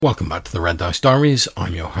Welcome back to the Red Dice Diaries.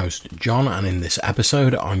 I'm your host John, and in this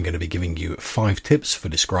episode I'm going to be giving you 5 tips for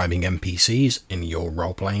describing NPCs in your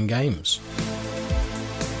role-playing games.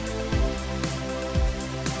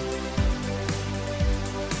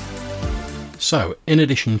 So, in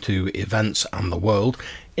addition to events and the world,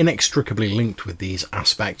 inextricably linked with these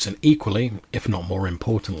aspects and equally, if not more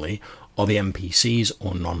importantly, are the NPCs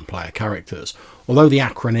or non-player characters. Although the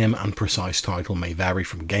acronym and precise title may vary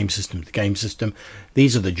from game system to game system,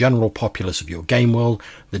 these are the general populace of your game world,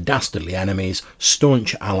 the dastardly enemies,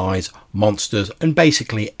 staunch allies, monsters, and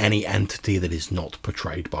basically any entity that is not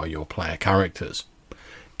portrayed by your player characters.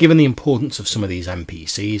 Given the importance of some of these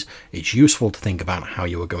NPCs, it's useful to think about how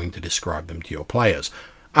you are going to describe them to your players.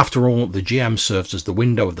 After all, the GM serves as the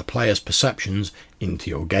window of the player's perceptions into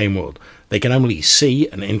your game world. They can only see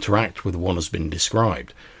and interact with what has been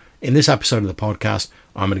described. In this episode of the podcast,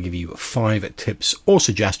 I'm going to give you 5 tips or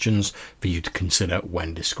suggestions for you to consider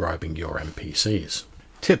when describing your NPCs.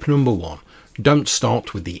 Tip number 1. Don't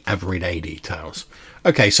start with the everyday details.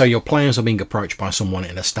 Okay, so your players are being approached by someone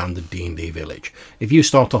in a standard D&D village. If you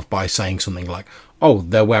start off by saying something like, "Oh,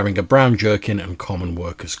 they're wearing a brown jerkin and common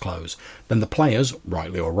workers' clothes," then the players,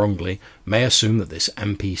 rightly or wrongly, may assume that this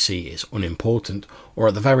NPC is unimportant, or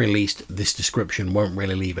at the very least, this description won't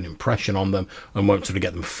really leave an impression on them and won't sort of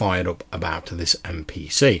get them fired up about this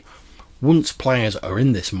NPC. Once players are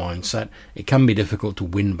in this mindset, it can be difficult to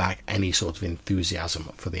win back any sort of enthusiasm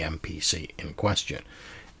for the NPC in question.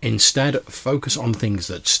 Instead, focus on things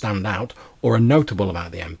that stand out or are notable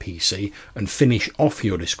about the NPC and finish off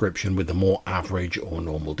your description with the more average or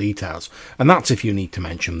normal details. And that's if you need to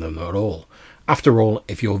mention them at all. After all,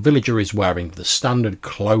 if your villager is wearing the standard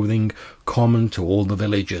clothing common to all the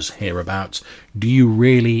villagers hereabouts, do you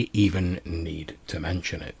really even need to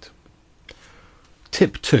mention it?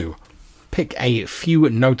 Tip 2. Pick a few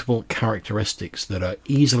notable characteristics that are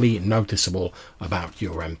easily noticeable about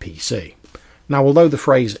your NPC. Now, although the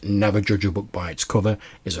phrase "never judge a book by its cover"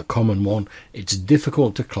 is a common one, it's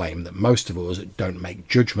difficult to claim that most of us don't make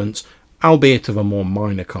judgments, albeit of a more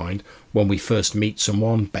minor kind, when we first meet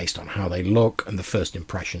someone based on how they look and the first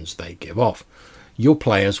impressions they give off. Your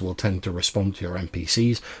players will tend to respond to your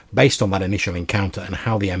NPCs based on that initial encounter and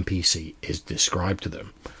how the NPC is described to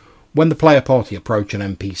them. When the player party approach an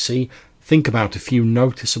NPC, think about a few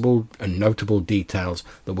noticeable and notable details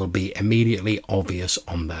that will be immediately obvious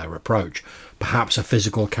on their approach. Perhaps a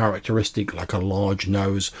physical characteristic like a large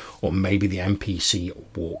nose, or maybe the NPC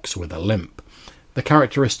walks with a limp. The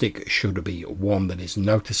characteristic should be one that is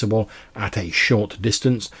noticeable at a short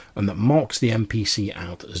distance and that marks the NPC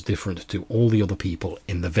out as different to all the other people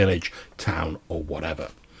in the village, town, or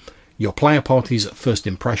whatever. Your player party's first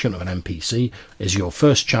impression of an NPC is your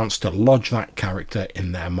first chance to lodge that character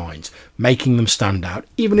in their minds, making them stand out,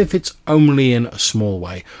 even if it's only in a small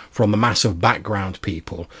way, from the mass of background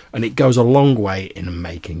people, and it goes a long way in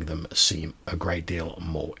making them seem a great deal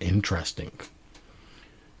more interesting.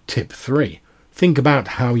 Tip 3. Think about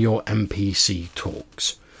how your NPC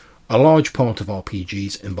talks. A large part of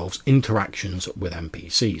RPGs involves interactions with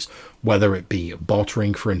NPCs, whether it be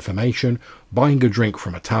bartering for information, buying a drink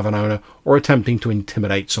from a tavern owner, or attempting to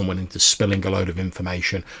intimidate someone into spilling a load of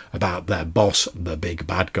information about their boss, the big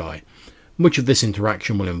bad guy. Much of this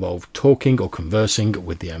interaction will involve talking or conversing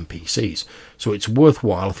with the NPCs, so it's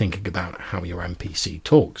worthwhile thinking about how your NPC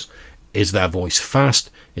talks. Is their voice fast?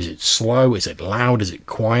 Is it slow? Is it loud? Is it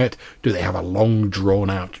quiet? Do they have a long,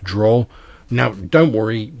 drawn-out drawl? Now, don't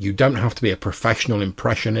worry, you don't have to be a professional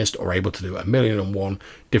impressionist or able to do 1,000,001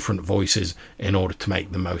 different voices in order to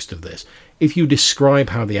make the most of this. If you describe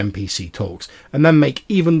how the NPC talks and then make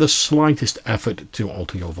even the slightest effort to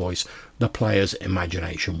alter your voice, the player's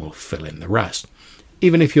imagination will fill in the rest.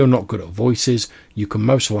 Even if you're not good at voices, you can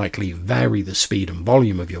most likely vary the speed and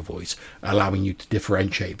volume of your voice, allowing you to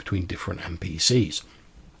differentiate between different NPCs.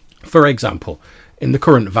 For example, in the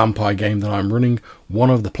current vampire game that I'm running,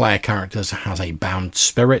 one of the player characters has a bound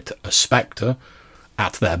spirit, a spectre,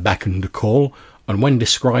 at their beck and call, and when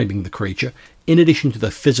describing the creature, in addition to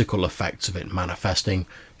the physical effects of it manifesting,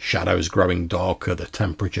 shadows growing darker, the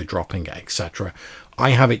temperature dropping, etc.,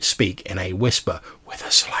 I have it speak in a whisper with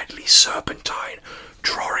a slightly serpentine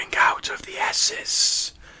drawing out of the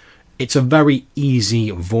S's. It's a very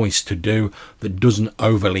easy voice to do that doesn't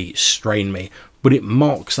overly strain me, but it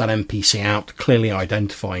marks that NPC out, clearly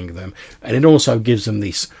identifying them, and it also gives them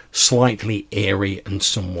this slightly eerie and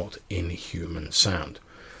somewhat inhuman sound.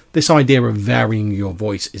 This idea of varying your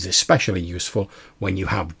voice is especially useful when you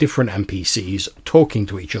have different NPCs talking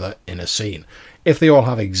to each other in a scene. If they all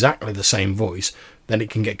have exactly the same voice, then it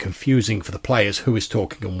can get confusing for the players who is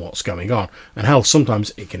talking and what's going on, and hell,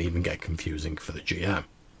 sometimes it can even get confusing for the GM.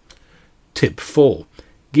 Tip 4.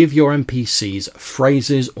 Give your NPCs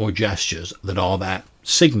phrases or gestures that are their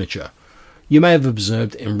signature. You may have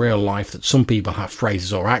observed in real life that some people have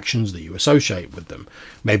phrases or actions that you associate with them.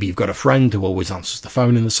 Maybe you've got a friend who always answers the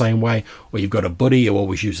phone in the same way, or you've got a buddy who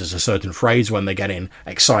always uses a certain phrase when they're getting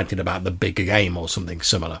excited about the bigger game or something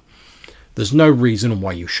similar. There's no reason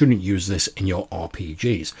why you shouldn't use this in your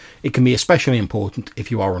RPGs. It can be especially important if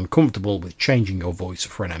you are uncomfortable with changing your voice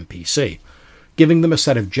for an NPC. Giving them a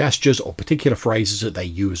set of gestures or particular phrases that they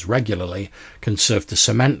use regularly can serve to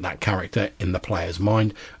cement that character in the player's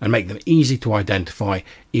mind and make them easy to identify,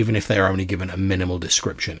 even if they are only given a minimal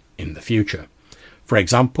description in the future. For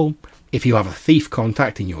example, if you have a thief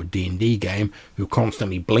contact in your D&D game who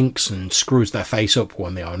constantly blinks and screws their face up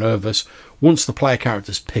when they are nervous, once the player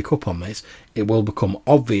characters pick up on this, it will become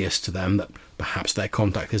obvious to them that perhaps their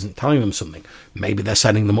contact isn't telling them something. Maybe they're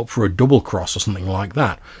setting them up for a double cross or something like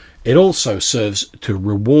that. It also serves to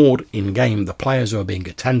reward in-game the players who are being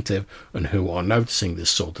attentive and who are noticing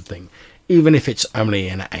this sort of thing, even if it's only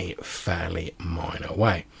in a fairly minor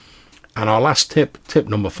way. And our last tip, tip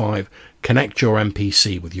number 5, connect your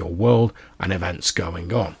NPC with your world and events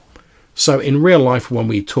going on. So in real life, when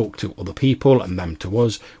we talk to other people and them to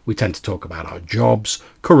us, we tend to talk about our jobs,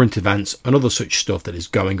 current events and other such stuff that is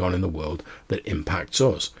going on in the world that impacts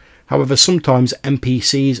us. However, sometimes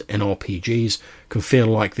NPCs in RPGs can feel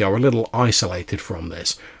like they are a little isolated from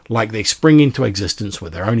this, like they spring into existence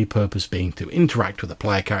with their only purpose being to interact with the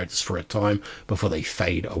player characters for a time before they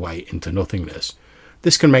fade away into nothingness.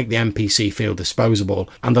 This can make the NPC feel disposable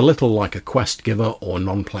and a little like a quest giver or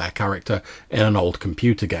non-player character in an old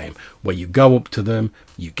computer game, where you go up to them,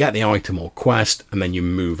 you get the item or quest, and then you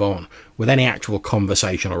move on, with any actual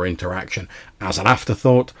conversation or interaction as an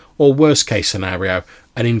afterthought, or worst case scenario,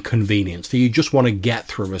 an inconvenience that you just want to get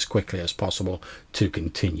through as quickly as possible to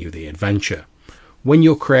continue the adventure. When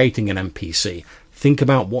you're creating an NPC, think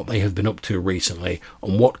about what they have been up to recently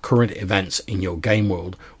and what current events in your game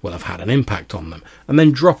world will have had an impact on them, and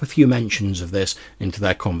then drop a few mentions of this into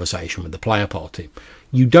their conversation with the player party.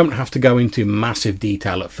 You don't have to go into massive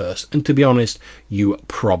detail at first, and to be honest, you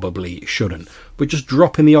probably shouldn't, but just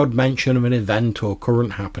drop in the odd mention of an event or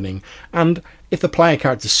current happening, and if the player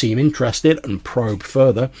characters seem interested and probe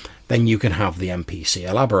further, then you can have the NPC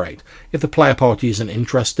elaborate. If the player party isn't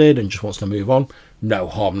interested and just wants to move on, no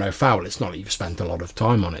harm, no foul. It's not that you've spent a lot of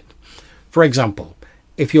time on it. For example,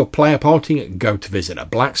 if your player party go to visit a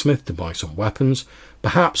blacksmith to buy some weapons,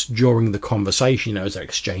 perhaps during the conversation, as they're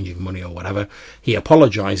exchanging money or whatever, he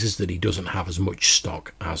apologises that he doesn't have as much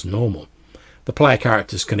stock as normal. The player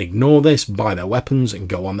characters can ignore this, buy their weapons and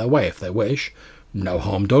go on their way if they wish. No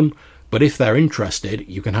harm done. But if they're interested,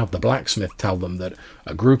 you can have the blacksmith tell them that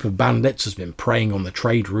a group of bandits has been preying on the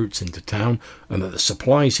trade routes into town and that the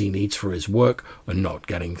supplies he needs for his work are not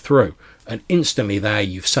getting through. And instantly there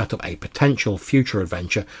you've set up a potential future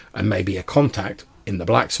adventure and maybe a contact in the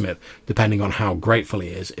blacksmith, depending on how grateful he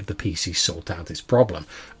is if the PC sort out his problem.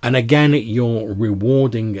 And again, you're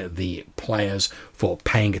rewarding the players for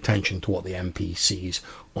paying attention to what the NPCs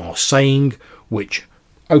are saying, which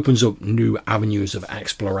opens up new avenues of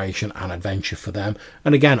exploration and adventure for them,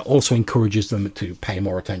 and again also encourages them to pay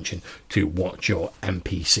more attention to what your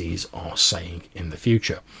NPCs are saying in the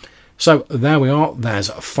future. So there we are. There's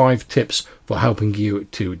 5 tips for helping you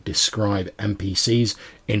to describe NPCs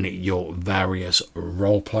in your various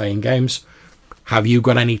role-playing games. Have you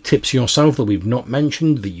got any tips yourself that we've not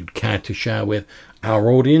mentioned that you'd care to share with our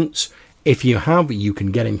audience? If you have, you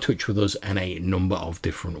can get in touch with us in a number of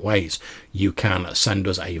different ways. You can send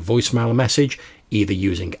us a voicemail message, either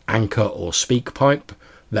using Anchor or SpeakPipe.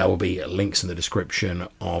 There will be links in the description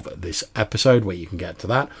of this episode where you can get to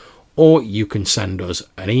that. Or you can send us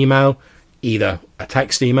an email, either a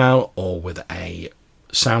text email or with a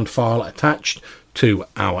sound file attached to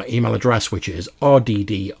our email address, which is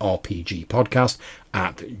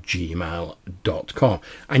rddrpgpodcast@gmail.com.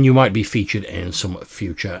 And you might be featured in some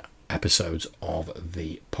future episodes of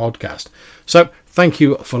the podcast. So thank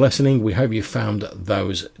you for listening. We hope you found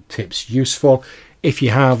those tips useful. If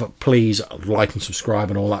you have, please like and subscribe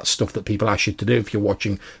and all that stuff that people ask you to do if you're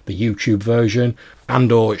watching the YouTube version, and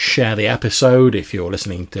or share the episode if you're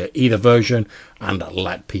listening to either version, and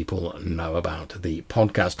let people know about the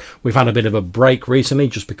podcast. We've had a bit of a break recently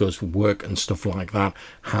just because work and stuff like that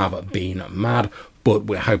have been mad, but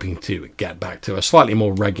we're hoping to get back to a slightly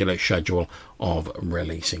more regular schedule of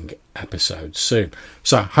releasing episodes soon.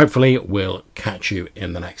 So hopefully we'll catch you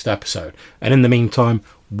in the next episode. And in the meantime,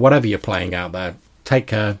 whatever you're playing out there, take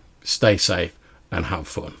care, stay safe, and have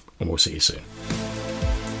fun. And we'll see you soon.